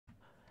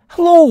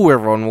Hello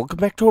everyone, welcome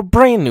back to a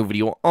brand new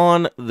video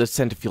on the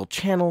Centifuel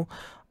channel.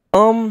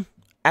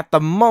 At the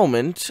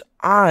moment,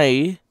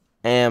 I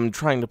am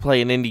trying to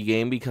play an indie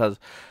game because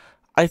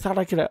I thought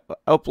I could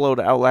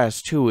upload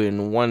Outlast 2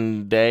 in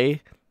one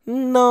day.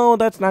 No,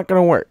 that's not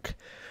gonna work.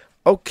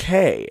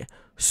 Okay,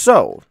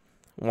 so,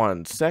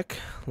 one sec,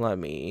 let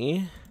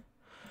me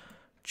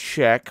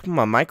check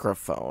my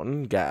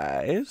microphone,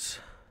 guys.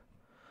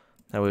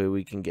 That way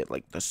we can get,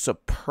 like, the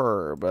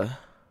superb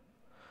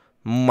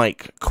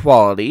mic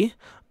quality.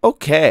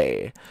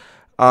 Okay.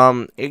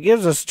 It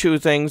gives us two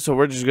things, so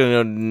we're just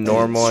gonna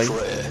normally.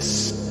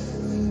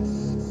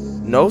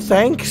 No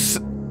thanks.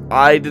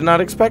 I did not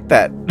expect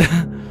that.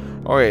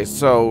 Okay,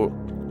 so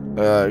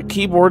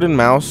keyboard and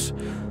mouse.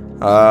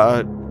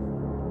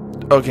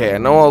 Okay, I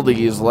know all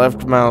these.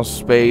 Left mouse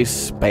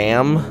space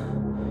spam.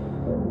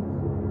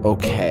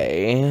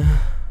 Okay.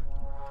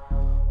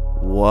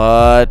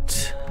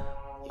 What?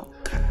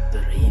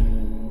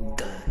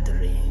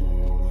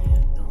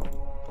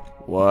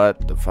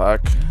 What the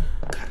fuck?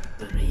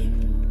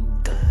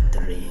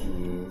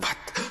 What?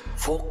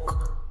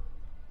 Fuck?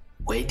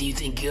 Where do you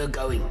think you're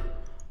going?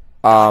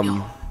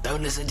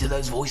 Don't listen to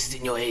those voices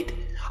in your head.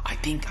 I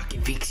think I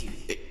can fix you.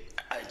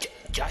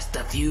 Just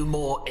a few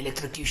more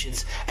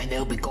electrocutions and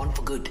they'll be gone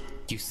for good.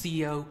 You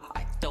see, I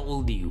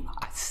told you.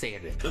 I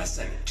said it.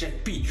 Listen,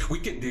 JP, we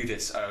can do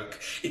this, Oak.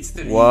 It's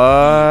the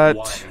What?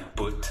 one,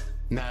 but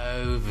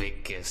No,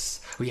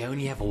 Vicus. We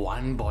only have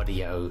one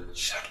body,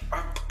 shut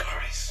up,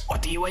 guys.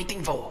 What are you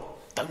waiting for?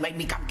 Don't make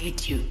me come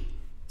get you.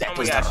 That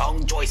was the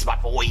wrong choice, my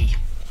boy.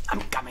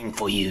 I'm coming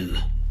for you.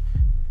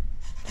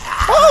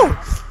 Oh!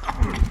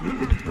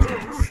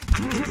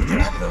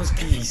 Grab those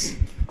keys.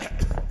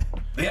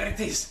 There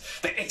it is.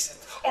 The exit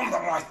on the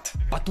right.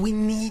 But we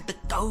need the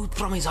code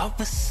from his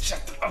office.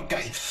 Shut.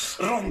 Okay.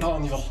 Run,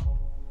 Daniel.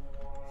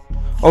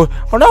 Oh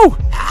no!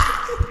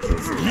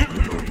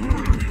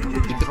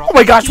 Oh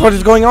my gosh, what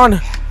is going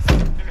on?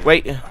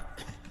 Wait.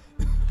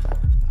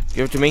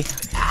 Give it to me.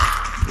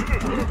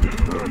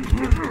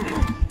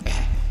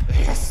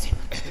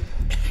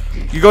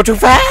 You go too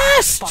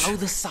fast! Follow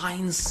the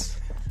signs.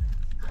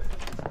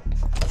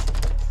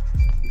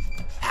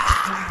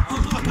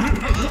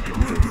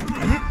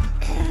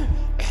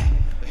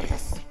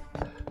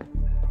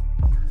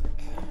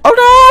 Oh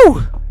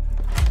no!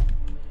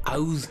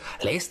 O's,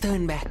 let's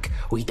turn back.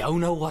 We don't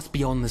know what's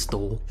beyond this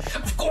door.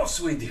 Of course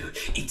we do.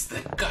 It's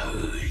the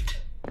code.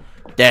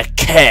 The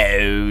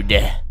code.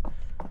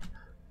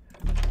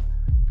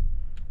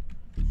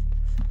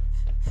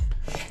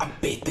 I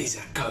bet there's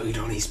a code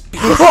on his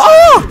piece.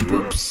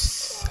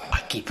 Oops. I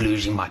keep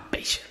losing my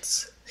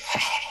patience.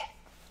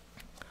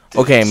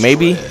 Okay,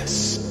 maybe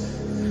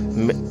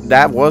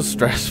that was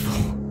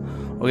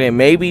stressful. Okay,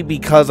 maybe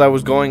because I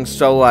was going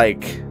so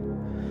like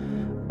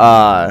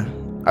I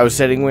was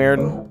sitting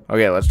weird.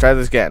 Okay, let's try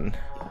this again.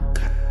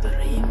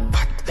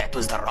 But that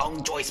was the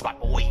wrong choice, my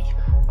boy.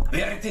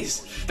 There it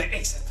is. The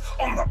exit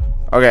on the.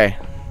 Okay.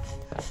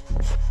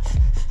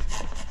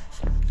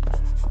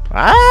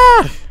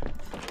 Ah!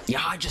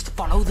 Yeah, just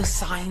follow the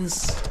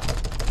signs.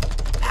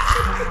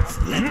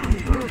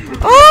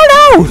 Oh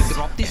no!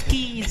 Drop these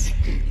keys.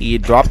 He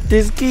dropped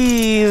his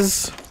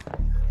keys.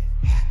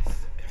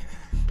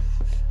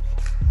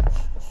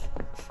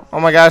 Oh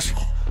my gosh.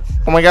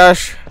 Oh my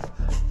gosh.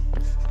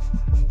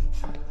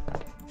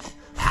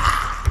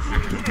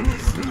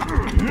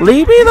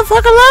 Leave me the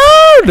fuck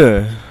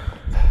alone!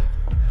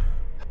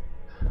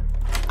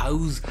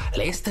 O's,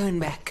 let's turn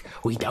back.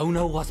 We don't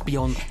know what's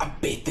beyond. I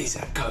bet there's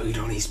a code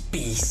on his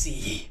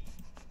PC.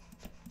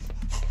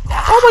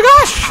 Oh my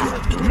gosh!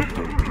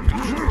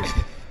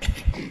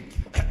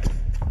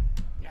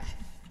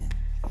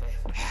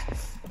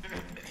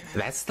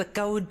 That's the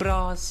code,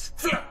 bros.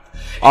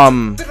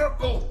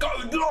 Triple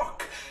code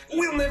lock.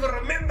 We'll never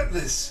remember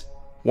this.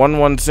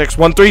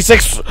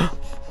 116136.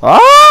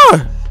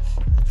 Ah!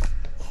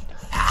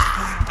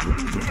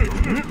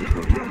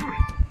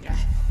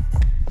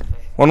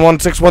 One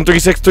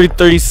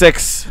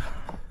 16136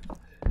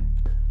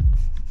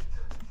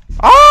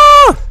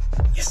 Ah!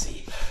 You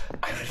see,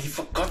 I really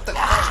forgot the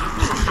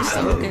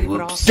code. Okay,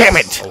 bros. Damn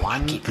it!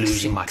 I keep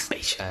losing my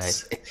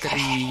patience.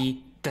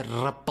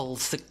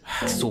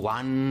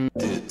 3661.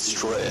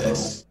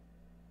 DIDstress.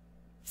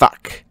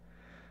 Fuck.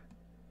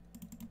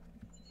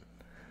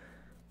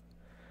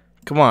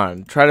 Come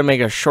on, try to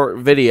make a short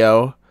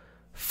video.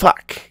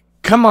 Fuck.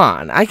 Come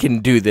on, I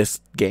can do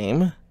this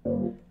game.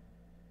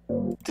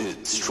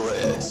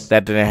 DIDstress.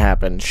 That didn't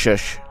happen.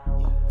 Shush.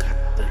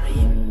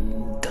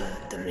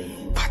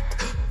 What?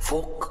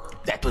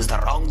 Fuck? That was the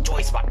wrong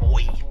choice, my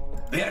boy.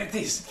 There it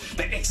is.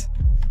 The exit.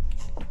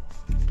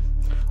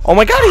 Oh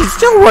my god, he's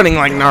still running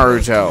like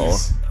Naruto.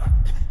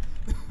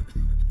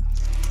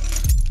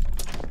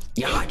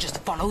 Yeah, just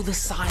follow the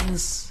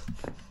signs.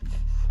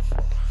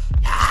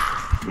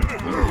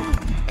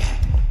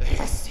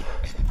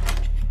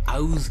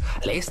 O's,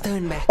 let's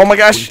turn back. Oh my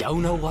gosh. We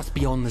don't know what's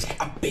beyond this.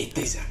 I bet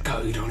there's a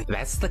code on it.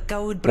 That's the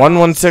code, bros.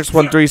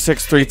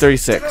 116136 Triple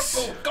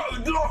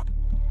code lock.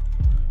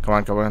 Come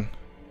on, come on.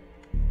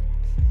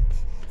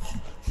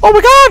 Oh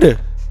my god!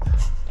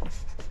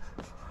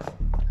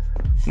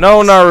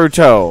 No,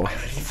 Naruto. I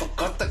already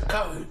forgot the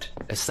code.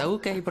 It's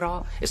okay,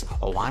 bro. It's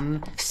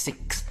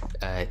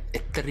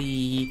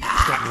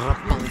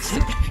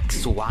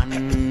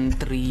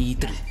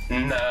 16366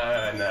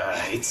 No,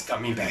 it's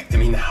coming back to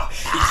me now.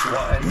 It's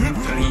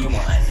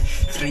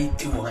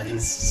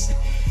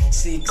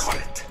 131321 Got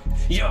it.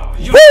 Yo.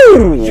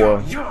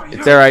 Woo!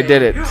 There, I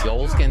did it.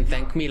 Y'all can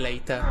thank me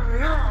later.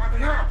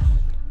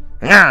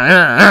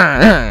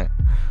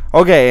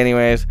 Okay,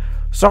 anyways.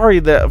 Sorry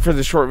for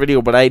the short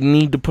video, but I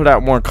need to put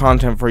out more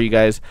content for you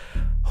guys.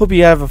 Hope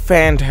you have a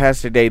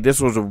fantastic day.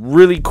 This was a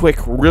really quick,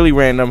 really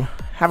random.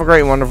 Have a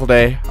great, wonderful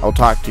day. I'll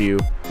talk to you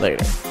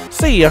later.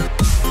 See ya.